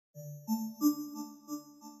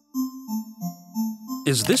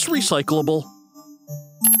Is this recyclable?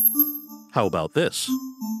 How about this?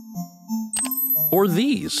 Or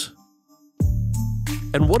these?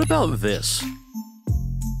 And what about this?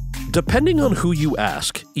 Depending on who you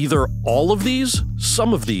ask, either all of these,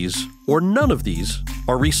 some of these, or none of these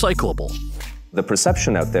are recyclable. The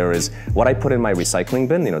perception out there is what I put in my recycling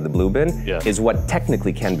bin, the blue bin, is what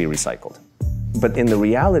technically can be recycled. But in the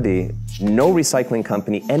reality, no recycling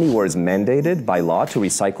company anywhere is mandated by law to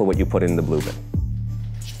recycle what you put in the blue bin.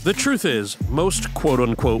 The truth is, most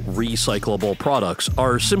quote-unquote recyclable products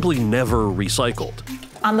are simply never recycled.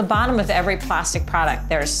 On the bottom of every plastic product,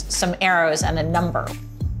 there's some arrows and a number.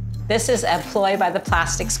 This is a ploy by the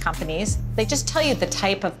plastics companies. They just tell you the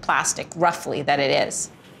type of plastic, roughly, that it is.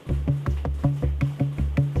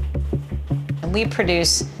 And we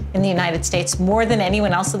produce, in the United States, more than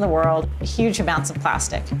anyone else in the world, huge amounts of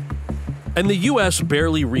plastic. And the US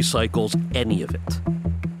barely recycles any of it.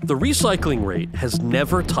 The recycling rate has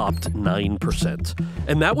never topped 9%,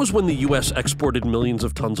 and that was when the US exported millions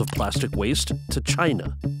of tons of plastic waste to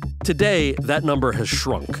China. Today, that number has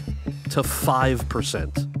shrunk to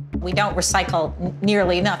 5%. We don't recycle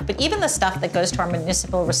nearly enough, but even the stuff that goes to our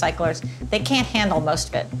municipal recyclers, they can't handle most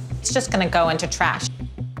of it. It's just going to go into trash.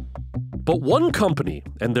 But one company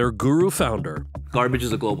and their guru founder, garbage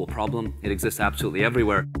is a global problem. It exists absolutely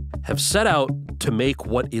everywhere, have set out to make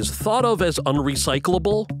what is thought of as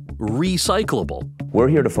unrecyclable, recyclable. We're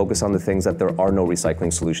here to focus on the things that there are no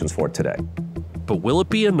recycling solutions for today. But will it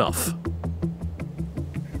be enough?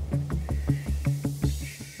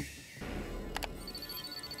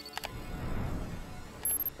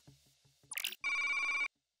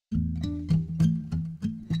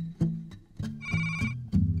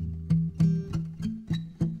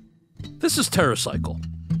 This is TerraCycle,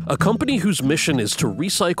 a company whose mission is to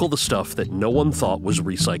recycle the stuff that no one thought was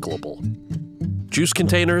recyclable. Juice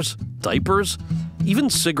containers, diapers, even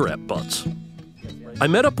cigarette butts. I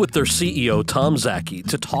met up with their CEO, Szaky,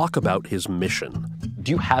 to talk about his mission.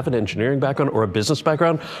 Do you have an engineering background or a business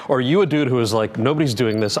background? Or are you a dude who is like, nobody's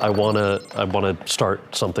doing this, I wanna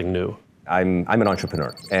start something new? I'm an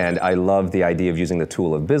entrepreneur, and I love the idea of using the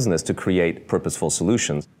tool of business to create purposeful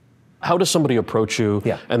solutions. How does somebody approach you?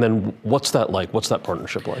 And then what's that like? What's that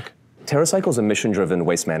partnership like? TerraCycle's a mission-driven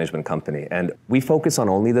waste management company, and we focus on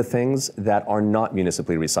only the things that are not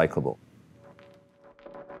municipally recyclable.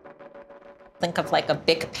 Think of like a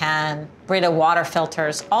Bic pen, Brita water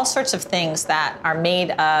filters, all sorts of things that are made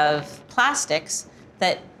of plastics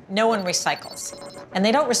that no one recycles. And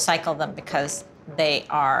they don't recycle them because they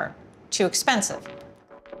are too expensive.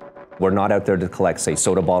 We're not out there to collect, say,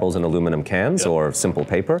 soda bottles and aluminum cans or simple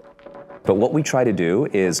paper. But what we try to do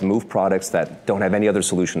is move products that don't have any other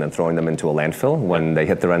solution than throwing them into a landfill when they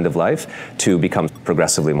hit their end of life to become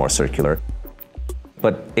progressively more circular.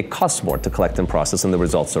 But it costs more to collect and process, and the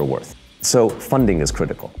results are worth. So funding is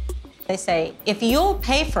critical. They say, if you'll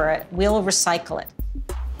pay for it, we'll recycle it.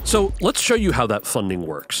 So let's show you how that funding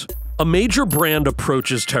works. A major brand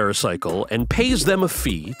approaches TerraCycle and pays them a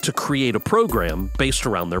fee to create a program based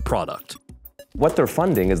around their product. What they're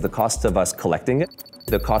funding is the cost of us collecting it,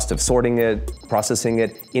 the cost of sorting it, processing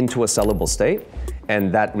it into a sellable state,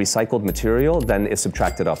 and that recycled material then is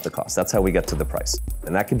subtracted off the cost. That's how we get to the price.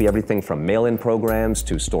 And that could be everything from mail-in programs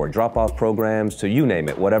to store drop-off programs to you name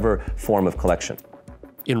it, whatever form of collection.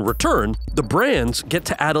 In return, the brands get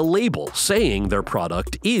to add a label saying their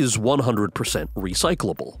product is 100%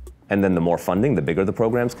 recyclable. And then the more funding, the bigger the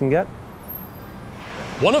programs can get.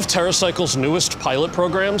 One of TerraCycle's newest pilot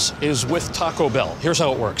programs is with Taco Bell. Here's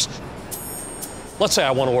how it works. Let's say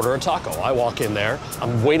I want to order a taco. I walk in there,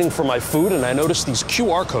 I'm waiting for my food, and I notice these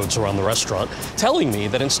QR codes around the restaurant telling me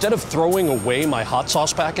that instead of throwing away my hot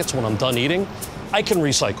sauce packets when I'm done eating, I can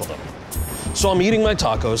recycle them. So I'm eating my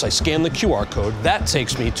tacos, I scan the QR code, that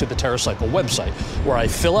takes me to the TerraCycle website, where I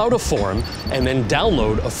fill out a form and then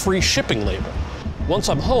download a free shipping label. Once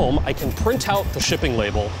I'm home, I can print out the shipping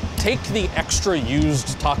label, take the extra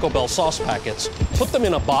used Taco Bell sauce packets, put them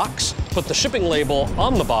in a box, put the shipping label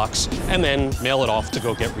on the box, and then mail it off to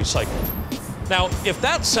go get recycled. Now, if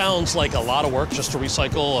that sounds like a lot of work just to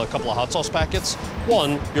recycle a couple of hot sauce packets,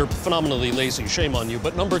 one, you're phenomenally lazy, shame on you,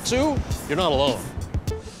 but number two, you're not alone.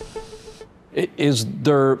 Is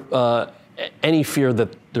there any fear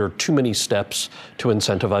that there are too many steps to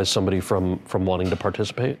incentivize somebody from wanting to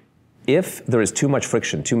participate? If there is too much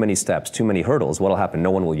friction, too many steps, too many hurdles, what will happen? No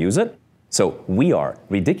one will use it. So we are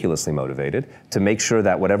ridiculously motivated to make sure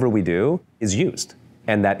that whatever we do is used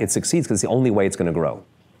and that it succeeds, because it's the only way it's going to grow.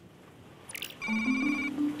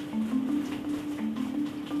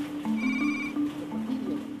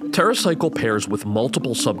 TerraCycle pairs with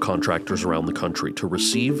multiple subcontractors around the country to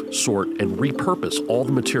receive, sort, and repurpose all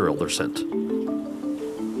the material they're sent.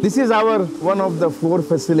 This is one of the 4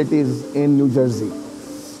 facilities in New Jersey.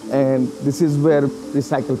 And this is where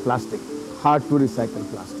recycle plastic, hard to recycle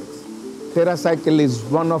plastics. TerraCycle is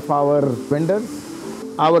one of our vendors.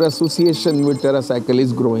 Our association with TerraCycle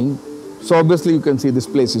is growing. So obviously you can see this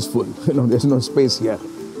place is full. There's no space here.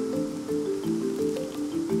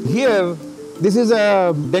 Here, this is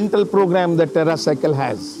a dental program that TerraCycle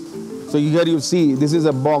has. So here you see, this is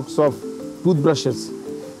a box of toothbrushes.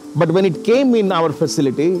 But when it came in our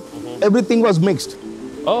facility, everything was mixed.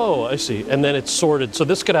 Oh, I see. And then it's sorted. So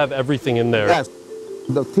this could have everything in there. Yes.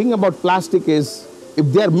 The thing about plastic is, if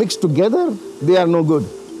they are mixed together, they are no good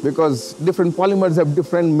because different polymers have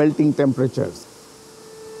different melting temperatures.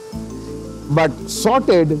 But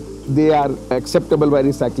sorted, they are acceptable by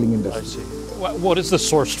recycling industry. I see. What is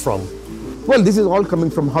this sourced from? Well, this is all coming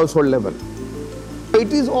from household level.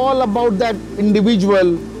 It is all about that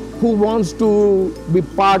individual who wants to be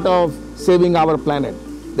part of saving our planet.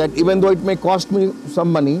 That even though it may cost me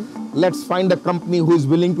some money, let's find a company who is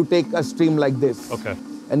willing to take a stream like this. Okay.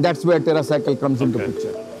 And that's where TerraCycle comes into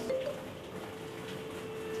picture.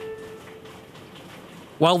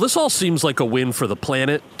 While this all seems like a win for the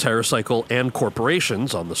planet, TerraCycle, and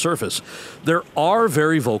corporations on the surface, there are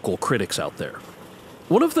very vocal critics out there.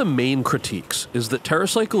 One of the main critiques is that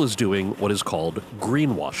TerraCycle is doing what is called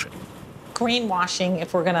greenwashing. Greenwashing,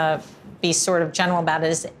 if we're going to be sort of general about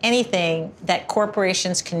it, is anything that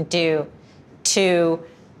corporations can do to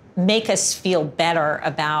make us feel better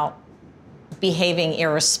about behaving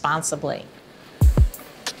irresponsibly.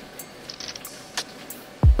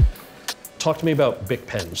 Talk to me about Bic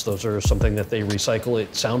pens. Those are something that they recycle.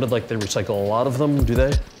 It sounded like they recycle a lot of them. Do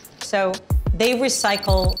they? So they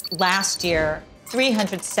recycle last year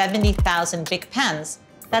 370,000 Bic pens.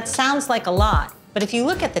 That sounds like a lot. But if you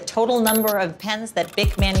look at the total number of pens that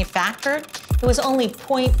Bic manufactured, it was only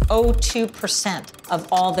 0.02%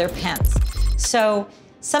 of all their pens. So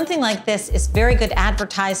something like this is very good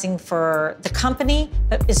advertising for the company,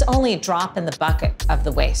 but is only a drop in the bucket of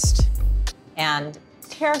the waste. And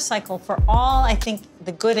TerraCycle, for all, I think,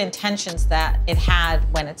 the good intentions that it had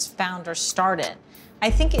when its founder started,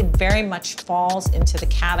 I think it very much falls into the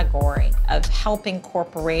category of helping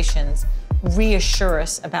corporations reassure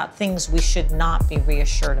us about things we should not be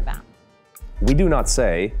reassured about. We do not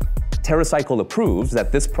say, TerraCycle approves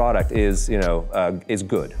that this product is, is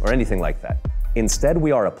good or anything like that. Instead,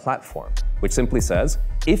 we are a platform which simply says,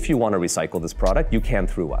 if you want to recycle this product, you can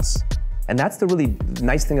through us. And that's the really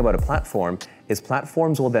nice thing about a platform, is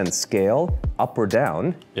platforms will then scale up or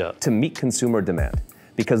down to meet consumer demand.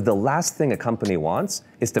 Because the last thing a company wants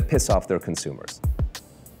is to piss off their consumers.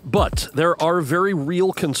 But there are very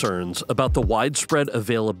real concerns about the widespread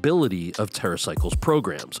availability of TerraCycle's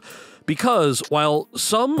programs. Because while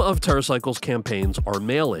some of TerraCycle's campaigns are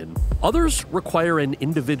mail-in, others require an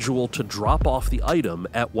individual to drop off the item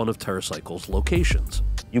at one of TerraCycle's locations.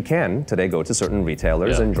 You can today go to certain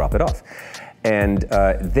retailers and drop it off. And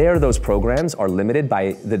there, those programs are limited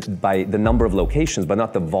by the number of locations, but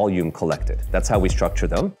not the volume collected. That's how we structure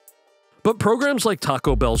them. But programs like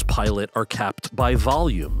Taco Bell's pilot are capped by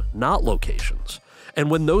volume, not locations.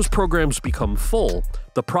 And when those programs become full,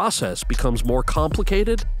 the process becomes more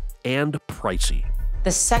complicated and pricey.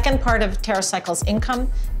 The second part of TerraCycle's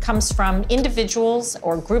income comes from individuals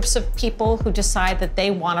or groups of people who decide that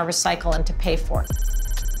they want to recycle and to pay for it.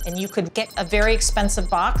 And you could get a very expensive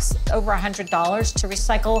box, over $100, to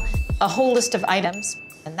recycle a whole list of items.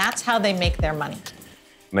 And that's how they make their money.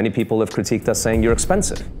 Many people have critiqued us saying you're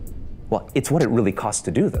expensive. Well, it's what it really costs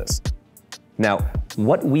to do this. Now,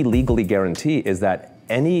 what we legally guarantee is that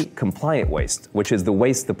any compliant waste, which is the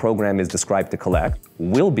waste the program is described to collect,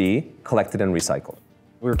 will be collected and recycled.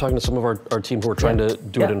 We were talking to some of our team who were trying to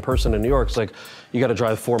do it in person in New York. It's like, you got to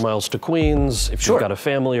drive 4 miles to Queens. If you've got a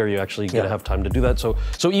family, are you actually going to have time to do that? So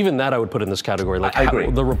even that I would put in this category. Like, I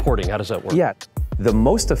agree. The reporting, how does that work? Yeah. The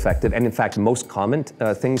most effective, and in fact most common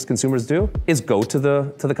things consumers do, is go to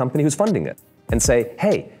the company who's funding it and say,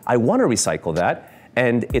 hey, I want to recycle that,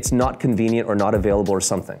 and it's not convenient or not available or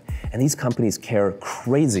something. And these companies care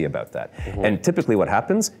crazy about that. And typically what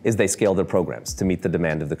happens is they scale their programs to meet the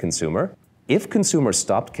demand of the consumer. If consumers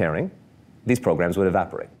stopped caring, these programs would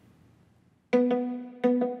evaporate.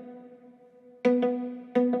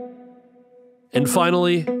 And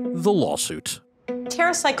finally, the lawsuit.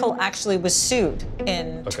 TerraCycle actually was sued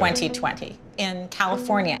in 2020 in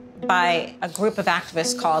California by a group of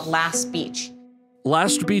activists called Last Beach.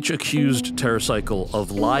 Last Beach accused TerraCycle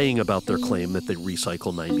of lying about their claim that they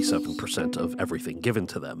recycle 97% of everything given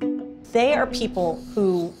to them. they are people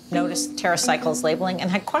who noticed TerraCycle's labeling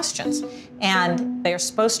and had questions. And they are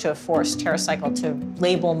supposed to have forced TerraCycle to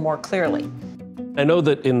label more clearly. I know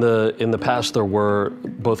that in the past there were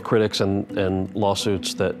both critics and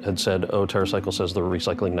lawsuits that had said, oh, TerraCycle says they're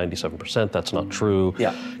recycling 97%. That's not true.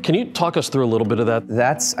 Yeah. Can you talk us through a little bit of that?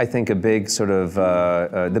 That's, I think, a big sort of,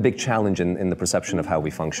 the big challenge in the perception of how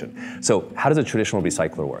we function. So how does a traditional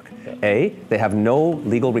recycler work? Yeah. A, they have no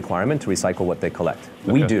legal requirement to recycle what they collect.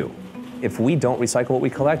 Okay. We do. If we don't recycle what we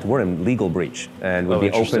collect, we're in legal breach, and we'd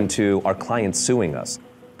be open to our clients suing us.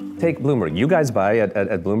 Take Bloomberg. You guys buy at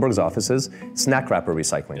Bloomberg's offices snack wrapper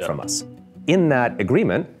recycling from us. In that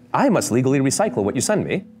agreement, I must legally recycle what you send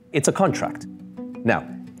me. It's a contract. Now,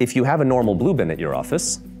 if you have a normal blue bin at your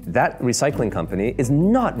office, that recycling company is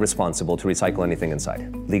not responsible to recycle anything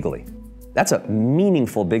inside, legally. That's a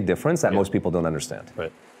meaningful big difference that most people don't understand.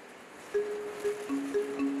 Right.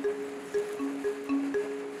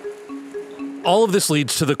 All of this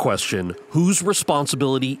leads to the question, whose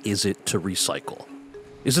responsibility is it to recycle?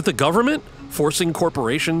 Is it the government forcing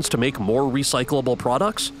corporations to make more recyclable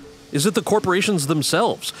products? Is it the corporations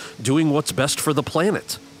themselves doing what's best for the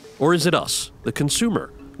planet? Or is it us, the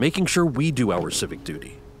consumer, making sure we do our civic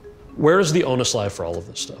duty? Where does the onus lie for all of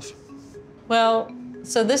this stuff? Well,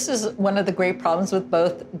 so this is one of the great problems with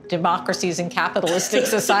both democracies and capitalistic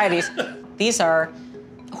societies. These are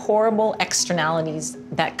horrible externalities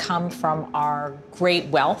that come from our great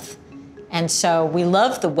wealth. And so we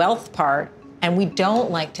love the wealth part, and we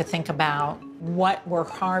don't like to think about what we're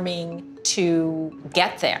harming to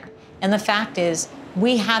get there. And the fact is,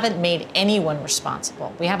 we haven't made anyone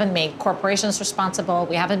responsible. We haven't made corporations responsible,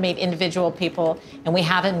 we haven't made individual people, and we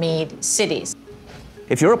haven't made cities.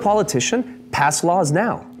 If you're a politician, pass laws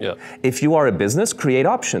now. Yeah. If you are a business, create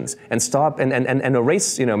options and stop and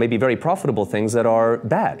erase, maybe very profitable things that are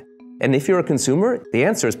bad. And if you're a consumer, the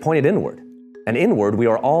answer is pointed inward. And inward, we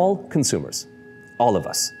are all consumers, all of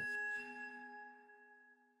us.